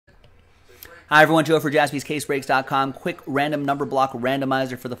Hi, everyone. Joe for JaspysCaseBreaks.com. Quick random number block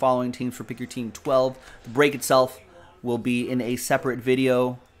randomizer for the following teams for Pick Your Team 12. The break itself will be in a separate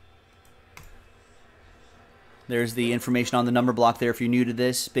video. There's the information on the number block there if you're new to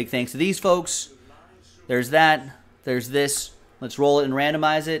this. Big thanks to these folks. There's that. There's this. Let's roll it and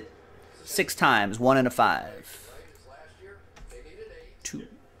randomize it. 6 times. 1 and a 5. 2.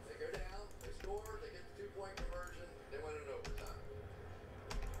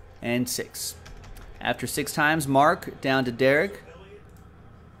 And 6. After 6 times, Mark down to Derek.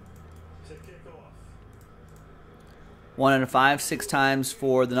 1 and a 5, 6 times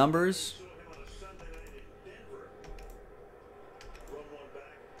for the numbers.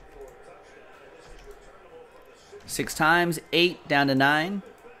 Six times, 8 down to 9.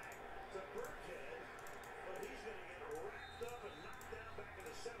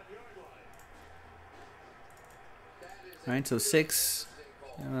 All right, so 6.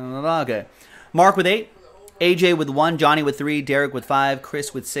 Okay. Mark with 8, AJ with 1, Johnny with 3, Derek with 5,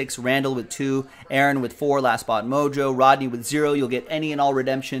 Chris with 6, Randall with 2, Aaron with 4, Last Spot Mojo, Rodney with 0. You'll get any and all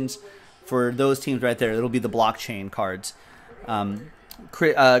redemptions for those teams right there. It'll be the blockchain cards.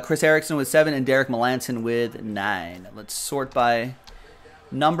 Chris Erickson with 7 and Derek Melanson with 9. Let's sort by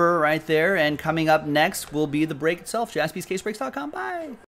number right there. And coming up next will be the break itself. JaspysCaseBreaks.com. Bye.